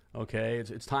 Okay,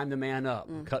 it's time to man up.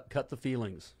 Cut the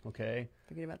feelings. Okay.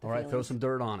 forget about the All right, throw feelings. some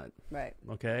dirt on it. Right.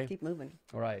 Okay. Keep moving.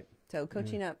 All right. So,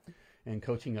 coaching up. And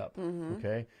coaching up.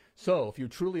 Okay. So if you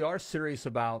truly are serious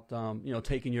about,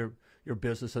 taking your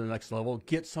business to the next level,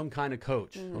 get some kind of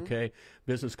coach. Okay.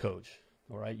 Business coach.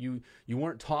 All right. You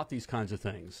weren't taught these kinds of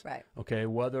things. Right. Okay.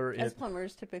 Whether As it,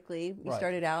 plumbers, typically, you Right.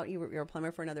 started out, you're a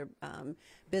plumber for another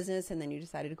business, and then you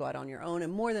decided to go out on your own.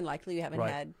 And more than likely, you haven't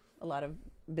Right. had a lot of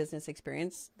business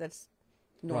experience. That's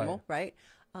normal, right?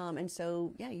 And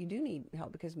so, yeah, you do need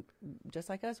help because just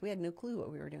like us, we had no clue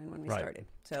what we were doing when we Right. started.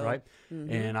 So, right.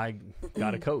 And I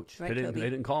got a coach. Right, they Toby.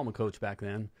 didn't call him a coach back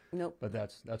then, nope. but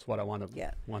that's what I wound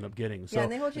up getting. So Yeah,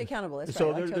 and they hold you accountable. That's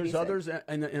So right. Like Toby there's said.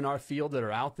 others in our field that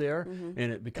are out there, and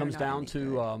it comes not down any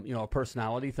to a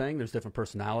personality thing. There's different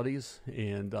personalities,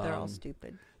 and They're all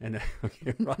stupid. and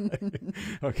okay, right,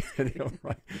 okay,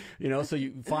 right. So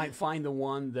you find the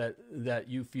one that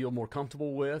you feel more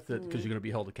comfortable with, because you're going to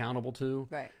be held accountable to,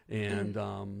 Right. And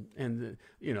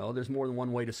there's more than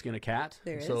one way to skin a cat.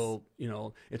 There is. So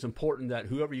it's important that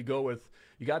whoever you go with,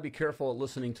 you got to be careful at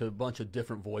listening to a bunch of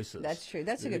different voices. That's true.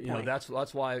 That's a good point. That's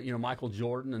why Michael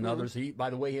Jordan and others. By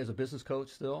the way, he has a business coach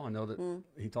still. I know that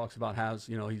he talks about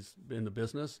he's in the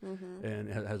business and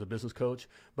has a business coach,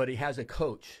 but he has a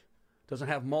coach. Doesn't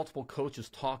have multiple coaches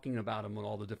talking about him on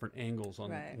all the different angles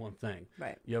on Right. one thing.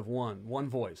 Right. You have one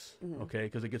voice, okay?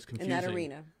 Because it gets confusing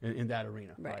arena. In that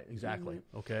arena, Right. right? Exactly.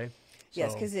 Okay.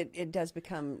 Yes, So- because it does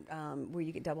become where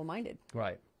you get double-minded,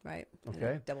 right. right?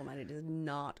 Okay. And double-minded is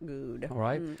not good. All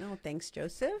right. Oh, thanks,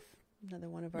 Joseph. Another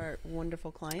one of our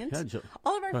wonderful clients. Yeah,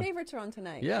 All of our favorites are on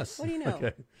tonight. Yes. What do you know?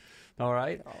 Okay. All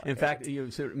right. all In fact, you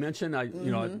mentioned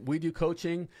we do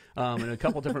coaching in a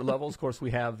couple different levels. Of course,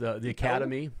 we have the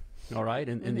academy. All right,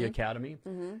 in the academy,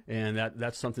 and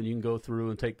that's something you can go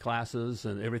through and take classes,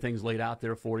 and everything's laid out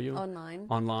there for you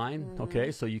Online.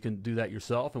 okay, so you can do that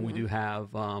yourself, and we do have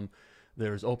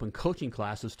there's open coaching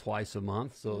classes twice a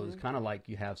month, so it's kind of like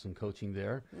you have some coaching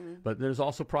there. But there's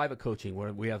also private coaching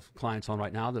where we have clients on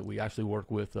right now that we actually work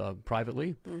with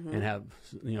privately, and have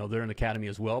they're in the academy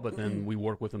as well, but then we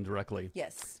work with them directly.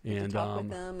 Yes. And to talk with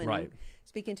them and right.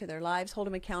 speak into their lives, hold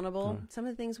them accountable. Some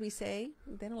of the things we say,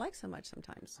 they don't like so much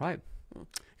sometimes. Right.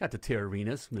 Got the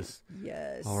Terrarinas, Miss.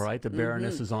 Yes. All right. The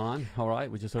Baroness is on. All right.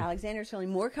 We just. Alexander's feeling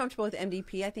more comfortable with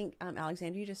MDP. I think,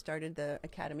 Alexander, you just started the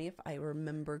academy, if I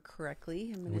remember correctly.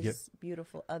 Him and his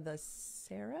beautiful other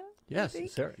Sarah. Yes.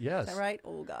 Sarah. Yes. Is that right?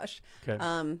 Oh, gosh.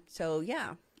 Okay. So,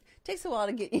 yeah. Takes a while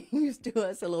to get used to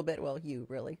us a little bit. Well, you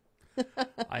really.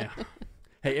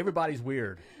 Hey, everybody's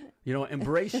weird. You know,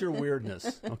 embrace your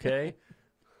weirdness, okay?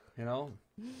 You know?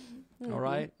 All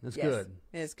right? It's good.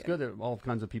 It's good. It's good that all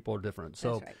kinds of people are different.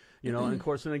 So, right. you know, and of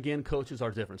course, and again, coaches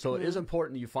are different. So it is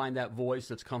important that you find that voice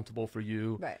that's comfortable for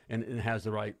you and has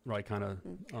the right kind of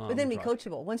but then be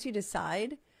coachable. Once you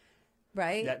decide,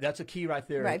 right? That's a key right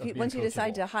there. Right. Once you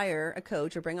decide to hire a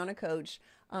coach or bring on a coach,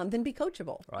 then be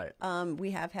coachable. Right.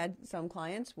 We have had some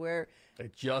clients where they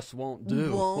just won't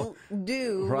do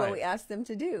what we ask them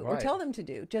to do or tell them to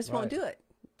do. Just won't do it.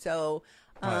 So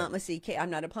let's see. I'm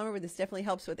not a plumber, but this definitely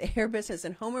helps with the hair business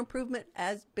and home improvement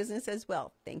as business as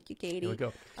well. Thank you, Katie. Here we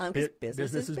go.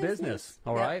 Business is business.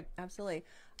 All right. Absolutely.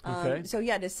 Okay. So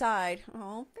yeah, decide.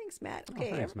 Oh, thanks, Matt.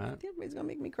 Okay. Thanks, Matt. Everybody's gonna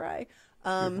make me cry.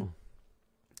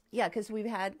 Yeah, because we've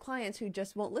had clients who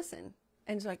just won't listen.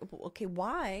 And it's like, okay,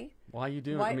 why? Why are you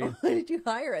doing? Why did you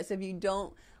hire us if you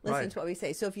don't listen to what we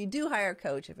say? So if you do hire a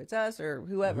coach, if it's us or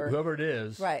whoever it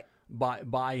is, right?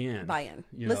 Buy in.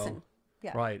 Listen. Know?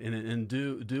 Yeah. Right. And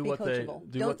do what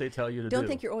coachable. what they tell you to do. Don't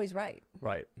think you're always right.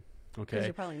 Right. Okay. Because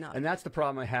you're probably not. And that's the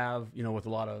problem I have, you know, with a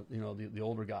lot of, you know, the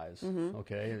older guys.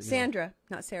 Okay. Sandra,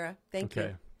 not Sarah. Thank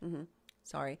you.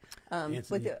 Sorry.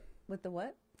 With the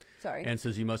what? Sorry. And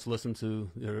says you must listen to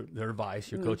their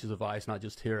advice, your coach's advice, not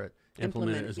just hear it,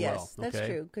 implement it as well. Yes, that's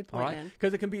true. Good point, man.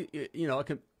 Because it can be, you know,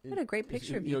 what a great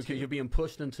picture of you. You know, you're being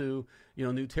pushed into, you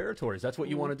know, new territories. That's what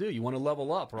you want to do. You want to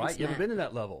level up, right? You haven't been to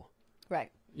that level,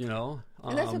 right? You know,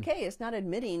 and that's okay. It's not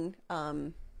admitting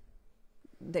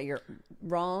that you're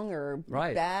wrong or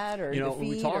bad or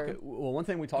defeat. Well, one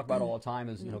thing we talk about all the time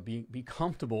is, you know, be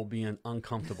comfortable being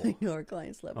uncomfortable. I know our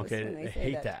clients love us when they say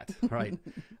hate that, right?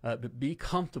 But be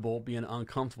comfortable being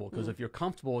uncomfortable, because if you're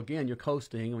comfortable, again, you're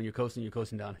coasting. And when you're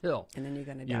coasting downhill. And then you're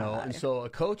going to die. You know, and so a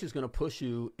coach is going to push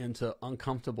you into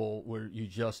uncomfortable where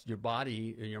your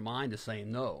body and your mind is saying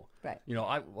no. Right. You know,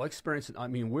 I experienced it. I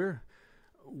mean,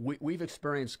 we've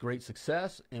experienced great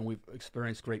success and we've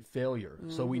experienced great failure.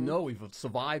 So we know we've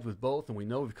survived with both, and we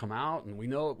know we've come out, and we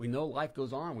know life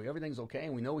goes on. Everything's okay,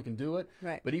 and we know we can do it.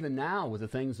 Right. But even now, with the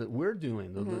things that we're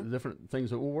doing, the different things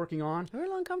that we're working on, we're a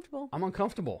little uncomfortable. I'm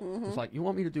uncomfortable. It's like, you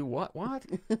want me to do what? What?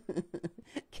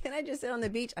 Can I just sit on the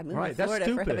beach? I'm in Right, Florida, that's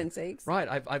for stupid. heaven's sakes. Right,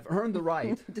 I've earned the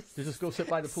right to just go sit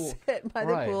by the pool. Sit by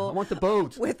the pool. I want the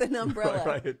boat with an umbrella.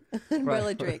 Right.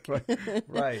 Umbrella drink.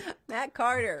 Right. Matt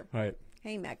Carter. Right.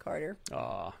 Hey, Matt Carter.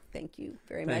 Thank you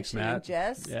very much. Matt. And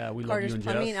Jess. Yeah, we Carter's love you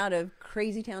and Plumbing Jess. out of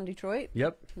Crazy Town, Detroit.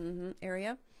 Yep.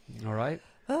 Area. All right.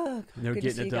 Oh, they're good getting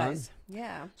to see it you done. guys.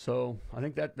 Yeah. So I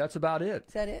think that's about it.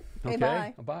 Is that it? Okay. Hey,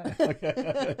 bye. Bye. Okay.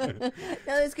 No,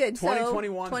 that's good.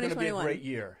 2021 is going to be a great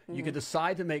year. You can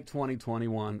decide to make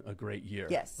 2021 a great year.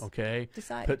 Yes. Okay.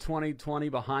 Decide. Put 2020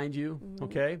 behind you.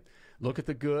 Okay. Look at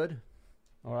the good.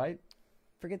 All right.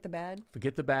 Forget the bad.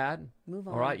 Forget the bad. Move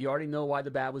on. All right. You already know why the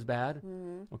bad was bad.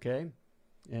 Okay.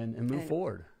 And move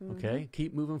forward. Okay.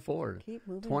 Keep moving forward. Keep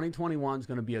moving. 2021 is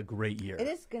going to be a great year. It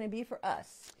is going to be for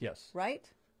us. Yes. Right?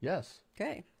 Yes.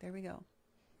 Okay. There we go.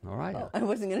 All right. Well, I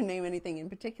wasn't going to name anything in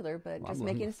particular, but just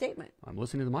making a statement. I'm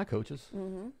listening to my coaches.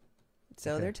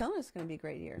 So they're telling us it's going to be a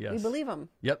great year. Yes. We believe them.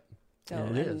 Yep. So,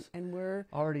 and it is. And we're...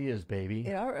 Already is, baby.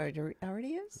 It already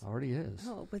is? Already is.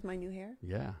 Oh, with my new hair?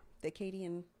 Yeah. That Katie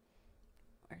and...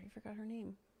 I already forgot her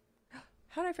name.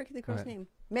 How did I forget the girl's name?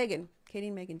 Megan. Katie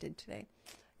and Megan did today.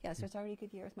 Yeah, so it's already a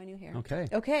good year with my new hair. Okay.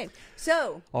 Okay.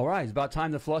 So... All right. It's about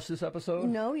time to flush this episode.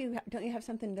 No, don't you have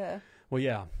something to... Well,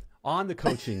 yeah. On the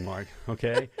coaching, Mark,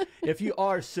 okay? If you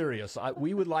are serious,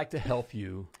 we would like to help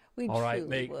you. We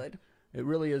truly would. It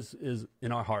really is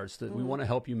in our hearts that we want to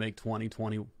help you make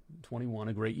 2021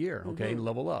 a great year, okay? And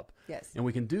level up. Yes. And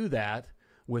we can do that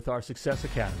with our Success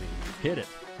Academy. Hit it.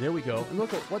 There we go. And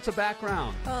look, what's the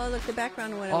background? Oh, look, the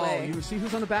background went away. Oh, you see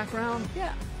who's on the background?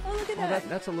 Yeah. Oh, look at that.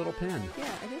 That's a little pen. Yeah,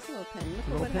 it is a little pen. Look at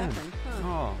Little what pen. happened. Huh.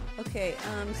 Oh. Okay,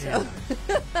 so...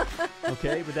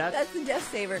 Okay, but that's the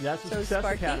desk saver. That's the so Success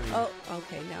Sparky, Academy. Oh,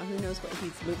 okay. Now who knows what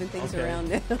he's moving things Okay. around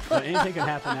now. But anything can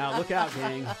happen now. Look out,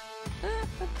 gang.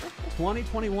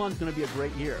 2021 is going to be a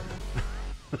great year.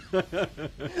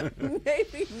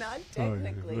 Maybe not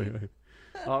technically.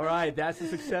 All right, that's the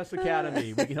Success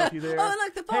Academy. We can help you there. Oh,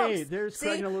 look, the folks. Hey, there's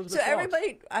Craig and Elizabeth So Fox.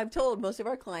 everybody, I've told most of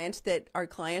our clients that our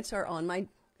clients are on my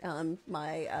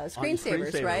my On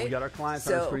screensavers, screensaver. right? We got our clients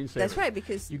so on our screensaver. That's right,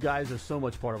 because you guys are so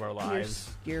much part of our lives.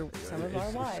 you're some of our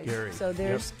It's wives. scary. So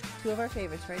there's two of our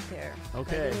favorites right there.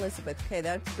 Okay. Doug and Elizabeth. Okay,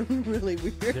 that's really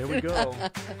weird. There we go.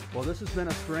 Well, this has been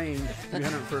a strange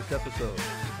 301st episode.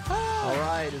 All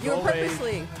right. As You were always,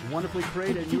 purposely. wonderfully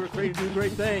created. You were created to do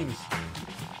great things.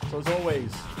 So as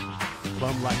always,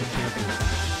 plumb like a champion.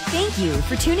 Thank you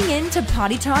for tuning in to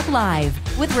Potty Talk Live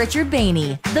with Richard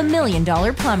Behney, the Million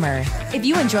Dollar Plumber. If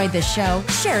you enjoyed this show,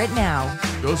 share it now.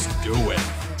 Just do it.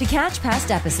 To catch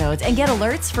past episodes and get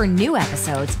alerts for new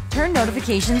episodes, turn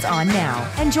notifications on now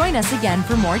and join us again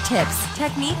for more tips,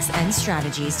 techniques, and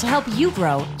strategies to help you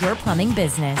grow your plumbing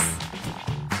business.